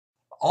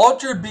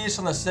Altered Beast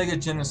on the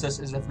Sega Genesis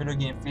is a video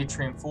game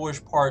featuring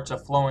foolish parts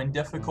of flowing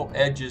difficult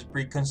edges,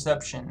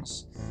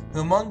 preconceptions,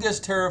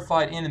 humongous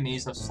terrified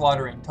enemies of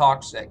slaughtering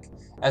toxic,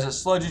 as it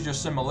sludges your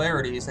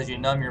similarities as you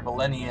numb your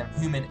millennium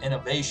human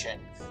innovation.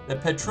 The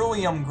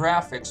petroleum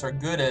graphics are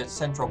good at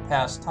central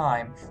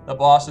pastime. The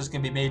bosses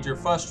can be major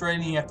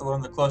frustrating, you have to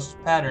learn the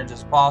closest patterns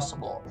as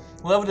possible.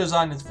 Level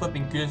design is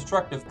flipping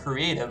constructive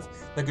creative.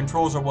 The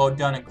controls are well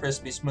done and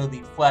crispy,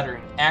 smoothly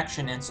flattering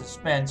action and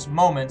suspense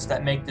moments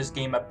that make this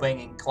game a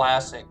banging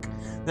classic.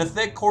 The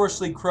thick,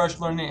 coarsely crushed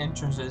learning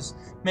entrances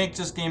makes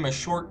this game a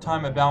short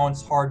time of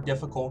balance, hard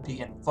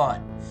difficulty, and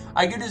fun.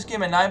 I give this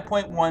game a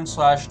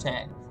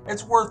 9.1/10.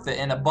 It's worth it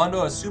in a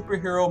bundle of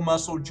superhero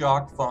muscle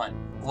jock fun.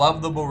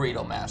 Love the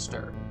Burrito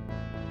Master.